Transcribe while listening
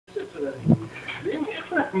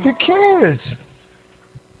Who cares?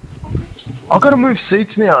 I gotta move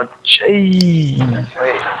seats now. Jeez.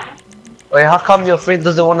 Wait, how come your friend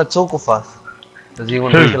doesn't want to talk with us? Does he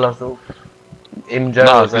want to kill us all? In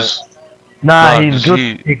jail, Nah, he's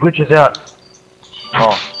good. He glitches out.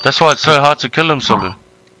 Oh, that's why it's so hard to kill him solo.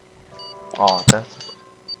 Oh, that's.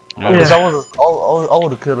 Because I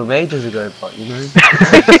would have killed him ages ago, but you know.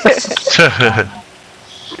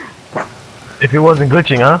 If he wasn't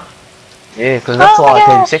glitching, huh? Yeah, because that's why I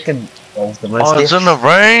came second. Was the most it's in the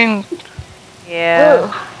rain. Yeah.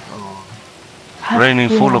 Raining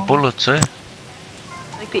full of bullets, eh?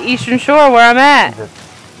 Like the Eastern Shore where I'm at.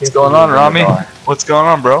 What's going on, Rami? What's going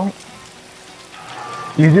on, bro?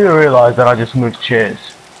 You do realize that I just moved chairs.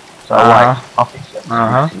 So I'll fix that.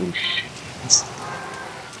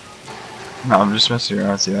 No, I'm just messing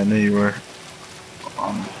around with you. I knew you were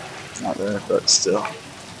not there, but still.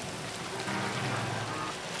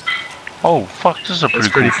 Oh fuck, this is a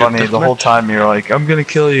pretty funny. The whole time you're like, I'm gonna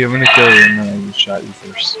kill you, and then I just shot you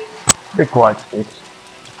first. Be quiet, Sticks.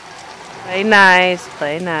 Play nice,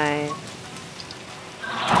 play nice.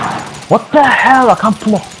 What the hell? I can't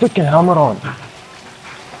put my freaking helmet on.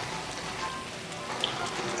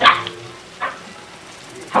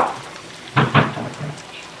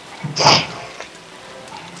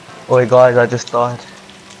 Oi guys, I just died.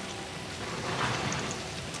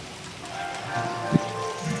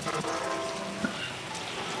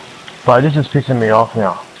 But this is pissing me off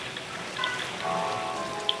now.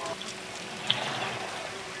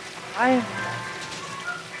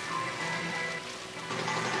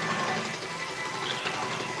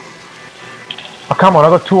 Oh, come on, I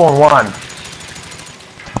got 2 on 1.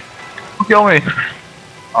 Kill me.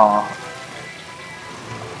 Aw.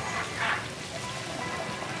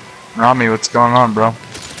 Rami, what's going on, bro?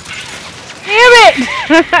 Damn it!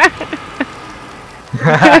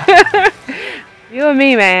 You and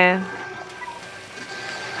me, man.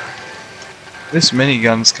 This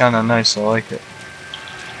minigun's kind of nice. I like it.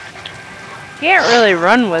 Can't really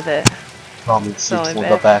run with it. Rami sits on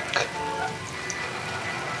the back.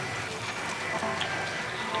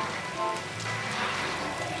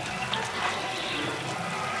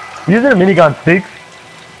 Using a minigun, Sticks.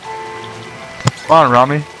 Come on,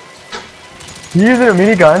 Rami. Using a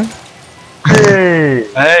minigun. Hey.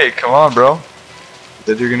 Hey, come on, bro.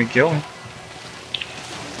 Said you're gonna kill me.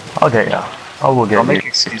 Okay, yeah. I will get Don't make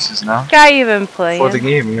excuses now. Guy even playing. For the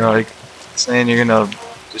game, you're like saying you're gonna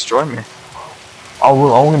destroy me. I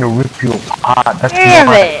will. I'm gonna rip you apart. That's Damn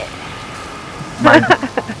it!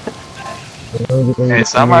 Hey,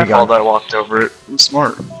 it's not my fault I walked over it. I'm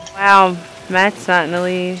smart. Wow, Matt's not in the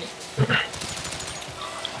lead.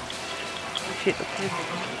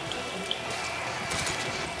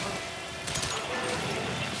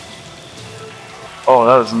 Oh,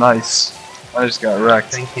 that was nice. I just got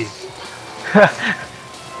wrecked. Thank you.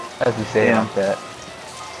 As you say like that.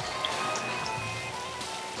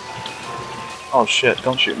 Oh shit,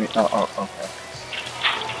 don't shoot me. Oh, okay.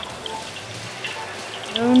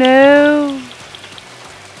 Oh no!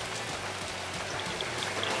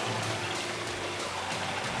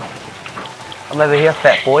 I'm over here,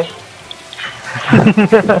 fat boy.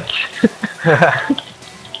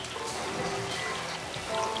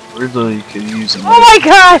 Really could use him. Oh my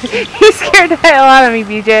god! He scared the hell out of me,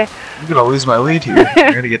 BJ. I'm gonna lose my lead here.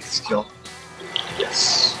 I'm gonna get this kill.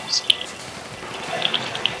 Yes.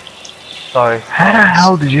 Sorry. How the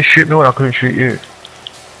hell did you shoot me when I couldn't shoot you?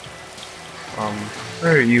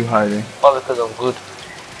 Where are you hiding? Probably because I'm good.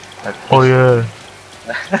 Oh yeah.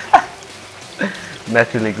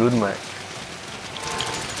 Naturally good, mate.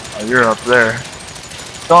 Oh, you're up there.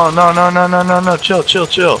 Oh, no. Chill.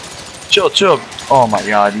 Oh my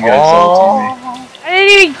god, you guys ulted me. I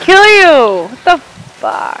didn't even kill you! What the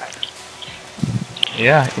fuck?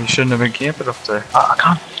 Yeah, you shouldn't have been camping up there. I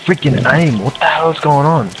can't freaking aim. What the hell is going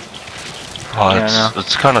on? Oh,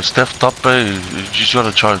 it's kind of stuffed up, eh? You just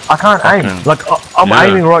gotta try. I can't aim. Like, I'm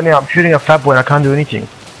aiming right now. I'm shooting a fat boy and I can't do anything.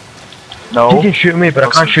 No. He can shoot me, but I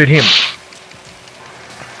can't shoot him.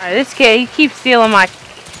 Alright, this kid, he keeps stealing my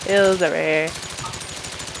kills over here.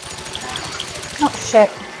 Oh shit.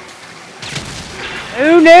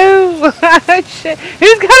 Oh no! Shit.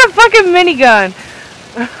 Who's got a fucking minigun?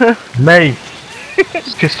 Me.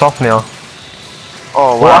 It's pissed off now.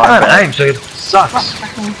 Oh wow. Well, I can't aim, so it sucks.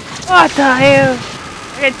 What the hell?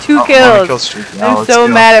 I got 2 kills. I'm so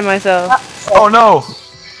mad at myself. Oh no!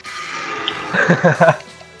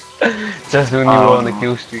 Just when you were on the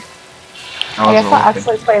kill streak. I guess I'll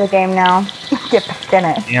actually play the game now. Get back in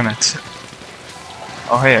it. Damn it.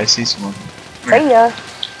 Oh hey, I see someone. See ya.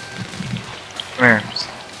 Come here.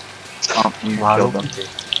 Oh, you killed them.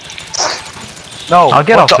 No, I'll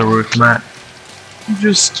get off the roof, Matt. You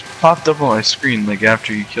just popped up on my screen like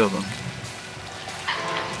after you killed him.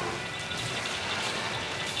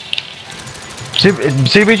 See,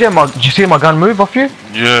 BJ, did you see my gun move off you?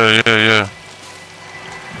 Yeah.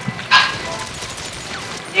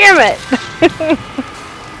 Damn it!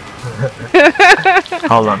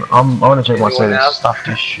 Hold on, I want to check my Anyone settings. else? Stuff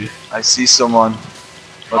this shit. I see someone.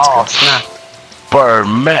 Let's Oh go. snap!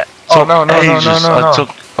 Burn, Matt. Oh, no. I took.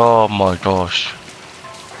 Oh my gosh.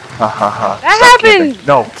 Ha ha ha. That Stop happened camping.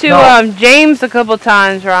 No. to no. James a couple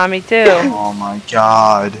times, Rami, too. Oh my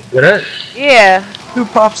god. Did it? Yeah. Who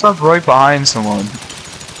pops up right behind someone?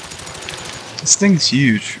 This thing's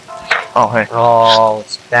huge. Oh, hey. Oh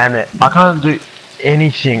damn it! I can't do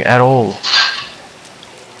anything at all.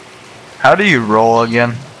 How do you roll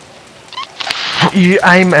again? You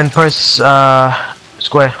aim and press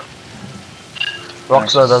square.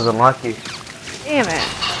 RockStar doesn't like you. Damn it.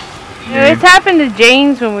 Yeah, it's happened to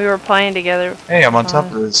James when we were playing together. Hey, I'm on top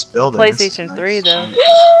of this building. PlayStation 3, though.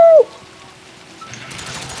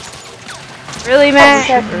 Really, Matt?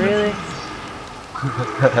 Really?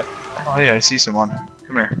 Oh yeah, I see someone.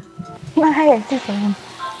 Come here. Hey, I see someone.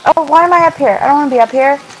 Oh, why am I up here? I don't want to be up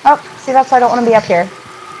here. Oh, see, that's why I don't want to be up here.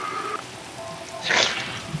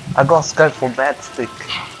 I got scope for Matchstick.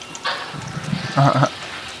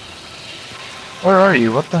 Where are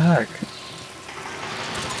you? What the heck?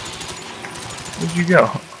 Where'd you go?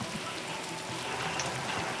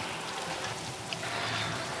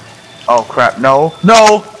 Oh crap, no!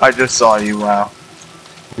 No! I just saw you, wow.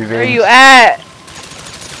 Where are you at?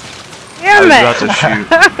 I Damn was it! about to shoot.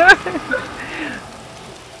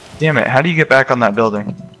 Damn it, how do you get back on that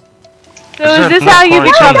building? So is this how you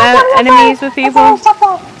become enemies with people? Stop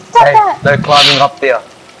that! Stop Hey, that! no climbing up there.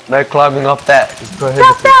 No climbing up that. It's Stop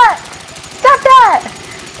prohibited. that! Stop that!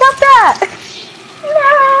 Stop that!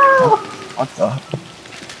 No! What the?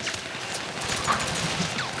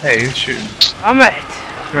 Hey, who's shooting? I'm it.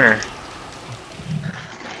 Come here.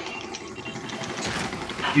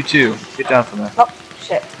 You too. Get down from there. Oh,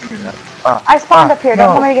 shit. Give me that. I spawned up here.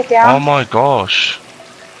 Don't tell me to get Oh down. my gosh.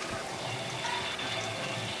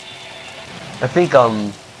 I think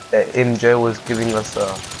that MJ was giving us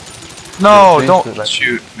a. No, Please don't do that.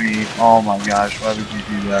 shoot me. Oh my gosh, why would you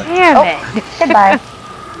do that? Damn it. Goodbye.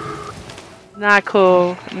 Not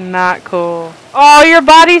cool. Not cool. Oh, your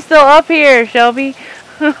body's still up here, Shelby.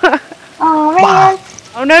 Oh, man.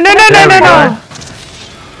 Oh, no. There we go.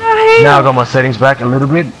 Oh, Now I got my settings back a little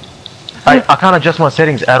bit. I can't adjust my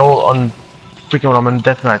settings at all on freaking when I'm in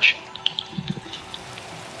Deathmatch.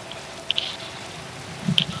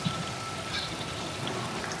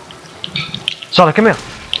 Solid, come here.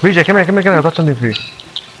 BJ, come here. I've got something for you.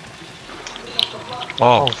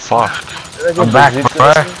 Oh fuck. I'm back,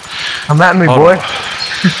 bro. Come at me, Hold boy. on.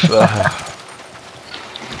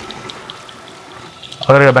 I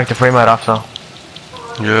gotta go back to free mode after.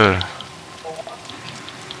 Yeah.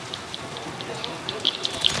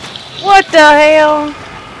 what the hell?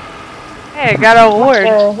 Hey, I got an award.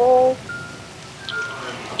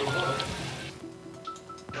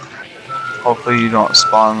 Hopefully you don't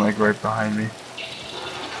spawn like right behind me.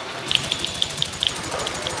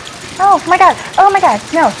 Oh my god. Oh my god.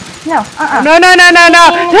 No. No. No,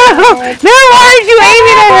 why are you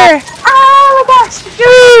aiming at her? Oh my gosh.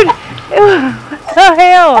 Dude! What the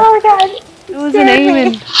hell? Oh my god. It wasn't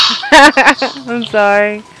aiming. I'm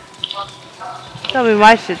sorry. Tell me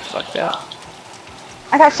my shit's fucked up.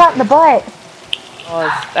 I got shot in the butt. Oh,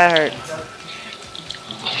 that hurts.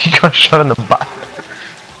 You got shot in the butt.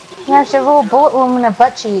 Yeah, she has a little bullet wound in her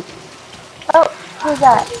butt cheek. Oh, who's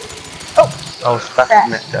that? I was stuck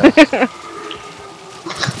in it.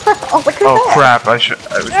 Oh, look who's Oh that. crap, I was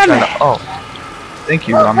trying to. Oh. Thank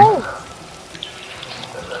you, Rami. Oh,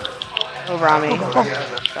 Oh, Rami.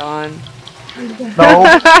 Gone. No,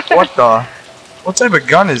 what the? What type of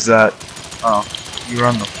gun is that? Oh, you were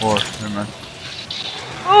on the floor. Never mind.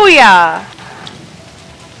 Oh, yeah.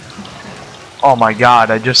 Oh my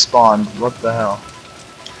god, I just spawned. What the hell?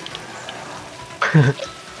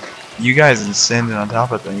 You guys are standing on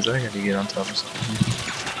top of things. I gotta get on top of something.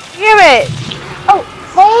 Damn it. oh,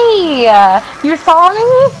 hey! You saw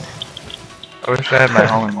me? I wish I had my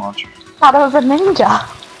homing launcher. Thought I was a ninja.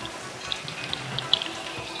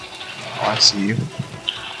 Oh, I see you.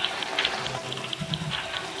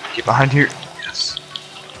 Get behind here. Yes.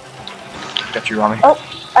 Got you, Rami. Oh,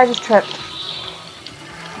 I just tripped.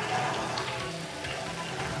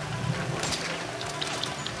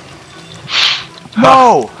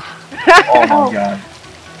 No! Oh my god.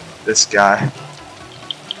 This guy.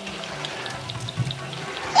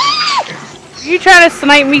 You trying to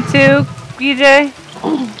snipe me too, BJ?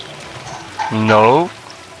 No.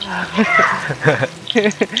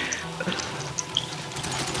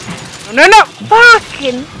 No, no,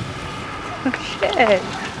 fucking shit.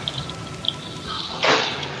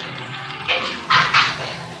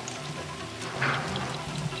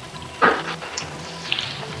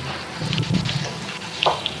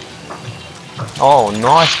 Oh,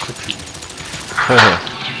 nice cookie.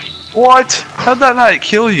 What? How'd that not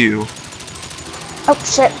kill you? Oh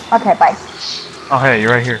shit. Okay, bye. Oh hey,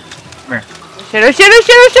 you're right here. Come here. Shit,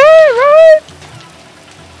 right?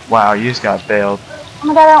 Wow, you just got bailed. Oh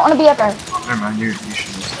my god, I don't want to be up there. Never mind, you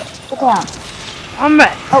should just. Get down. I'm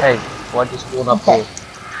at. Hey, what just pulled up Okay.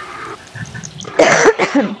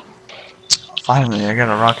 here? Finally, I got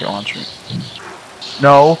a rocket launcher.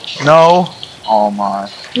 No, no. Oh my.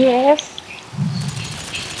 Yes.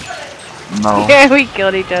 No. Yeah, we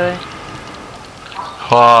killed each other.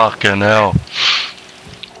 Fucking hell.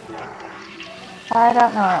 I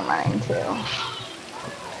don't know where I'm running to.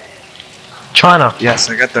 China. Yes,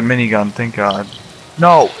 I got the minigun, thank god.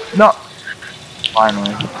 No, no.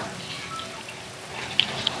 Finally.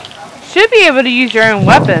 Should be able to use your own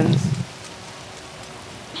weapons.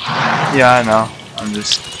 Yeah, I know. I'm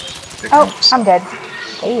just. Oh, I'm dead.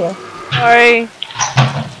 Hey you. Sorry.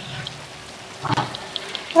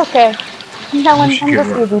 Okay. No one. I'm should just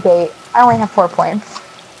give her- easy bait. I only have 4 points.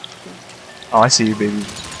 Oh, I see you, baby.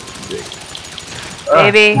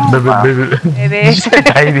 Baby. Baby. Baby.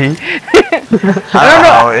 Baby. I don't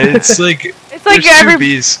know. It's like It's like there's every. two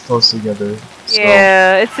B's close together. So.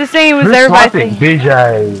 Yeah, it's the same as Who's everybody sniping? thinks.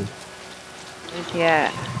 BJ.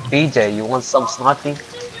 Yeah. BJ, you want some sniping?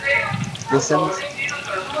 Listen.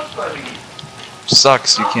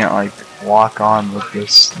 Sucks you can't like walk on with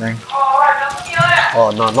this thing.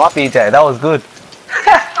 Oh no, not BJ. That was good.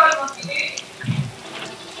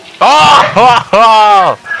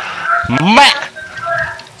 Oh! Mac!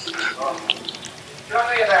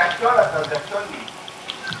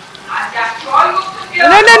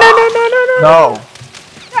 No. No.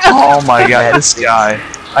 Oh my god, this guy.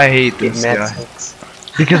 I hate this Mad guy. six.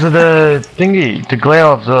 Because of the thingy, the glare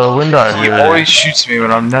of the window. He always shoots me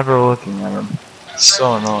when I'm never looking at him. It's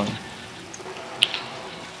so annoying.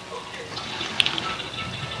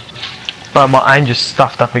 But my aim just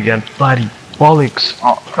stuffed up again. Bloody bollocks.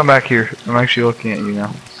 Oh, come back here. I'm actually looking at you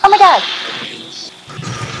now. Oh my god.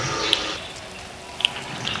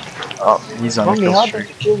 Oh, he's on a Mommy, kill how streak.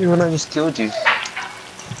 did you kill me when I just killed you?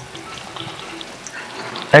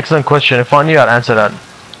 Excellent question. If I knew, I'd answer that.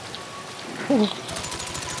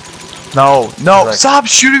 No, no, Like- stop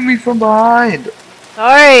shooting me from behind.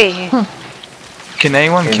 Sorry. Can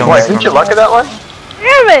anyone kill Wait, me? didn't from you look at behind? that one?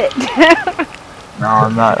 Damn it. No,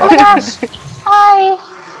 I'm not. Oh my gosh. Hi.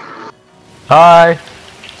 Hi.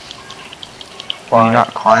 Can you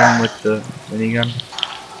not climb with the minigun?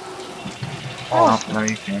 Oh, no,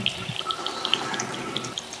 you can't.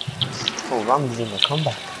 Oh, Ram's in the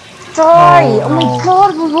comeback. Die. Oh, Oh no. my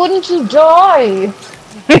god, why wouldn't you die?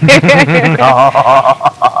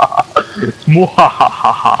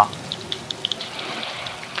 Muhahaha.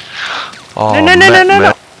 Oh, No.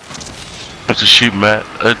 Matt. It's a sheep, Matt.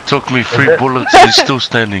 It took me 3 bullets, he's still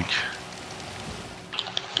standing.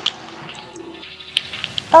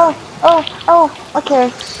 Oh, okay.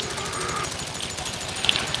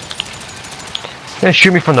 You gonna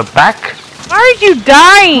shoot me from the back? Why are you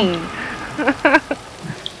dying?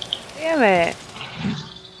 Damn it.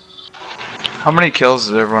 How many kills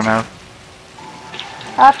does everyone have?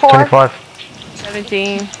 4. 25.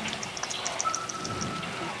 17.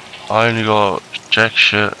 I only got jack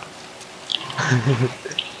shit.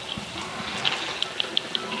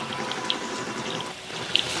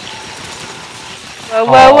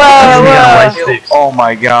 Whoa. Oh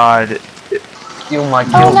my god. Steal my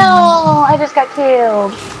kill. Oh no, I just got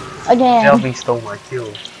killed. Again. Shelby stole my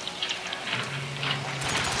kill.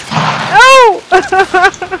 No!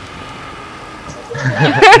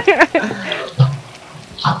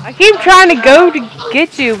 I keep trying to go to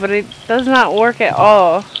get you, but it does not work at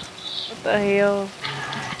all. What the hell?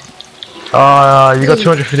 You got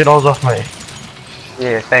 $250 off me.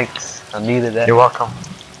 Yeah, thanks. I needed that. You're welcome.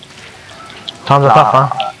 Times are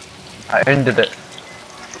tough, huh? I ended it.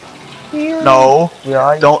 No,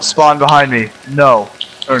 Yeah, don't spawn behind me. No.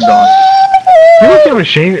 Turned on. You're with your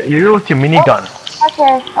machine, you're with your minigun.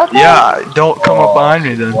 Okay. Yeah, don't come up behind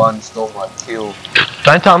me then. One stole my kill.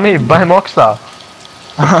 Don't tell me, blame RockStar.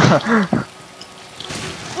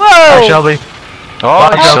 Whoa! Hi, Shelby. Oh,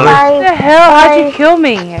 Bye, shit. Shelby. What the hell? How'd you kill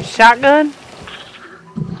me? A shotgun?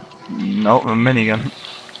 Nope, a minigun.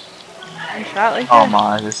 A shot like Oh that?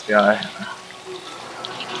 my, this guy.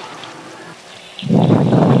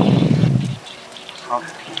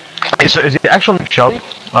 Is it actually in the shop?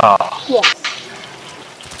 Oh, Yes.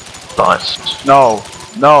 nice. No.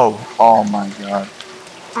 No. Oh my god.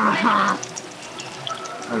 That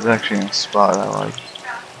was actually in a spot I like.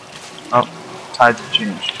 Oh, tides have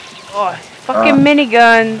changed. Oh, fucking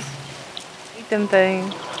miniguns. Eat them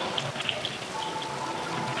things.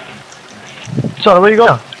 So where you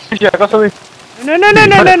going? Yeah, I got something.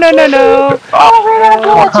 No. Oh, we're gonna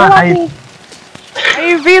pull it. You're lucky. Are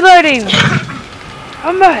you reloading?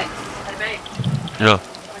 How much? Yeah.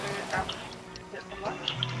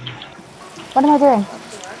 What am I doing?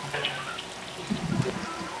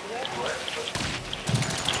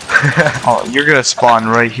 Oh, you're gonna spawn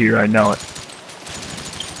right here. I know it.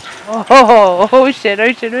 Oh shit. Run!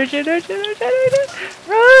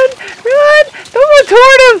 Don't go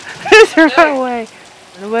toward him! Just run away.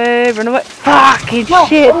 Run away. Fucking No,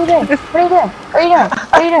 shit. what are you doing? What are you doing? What are you doing?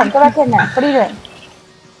 What are you doing? Go back in there. What are you doing?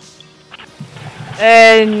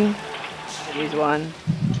 And he's one.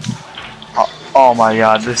 Oh my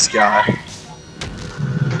god, this guy.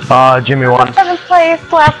 Jimmy won. 7th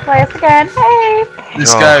place, last place again. Hey!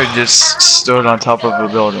 This guy just stood on top of a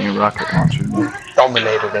building and rocket launcher me.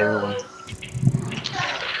 Dominated everyone.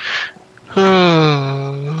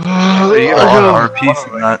 You got a lot of RP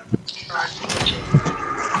from that.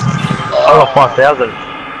 I got 5,000.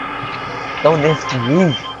 Don't lift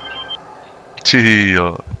me. Gee, I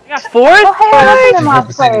got fourth? Oh, hey, I wasn't in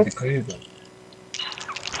last place.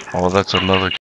 oh, that's another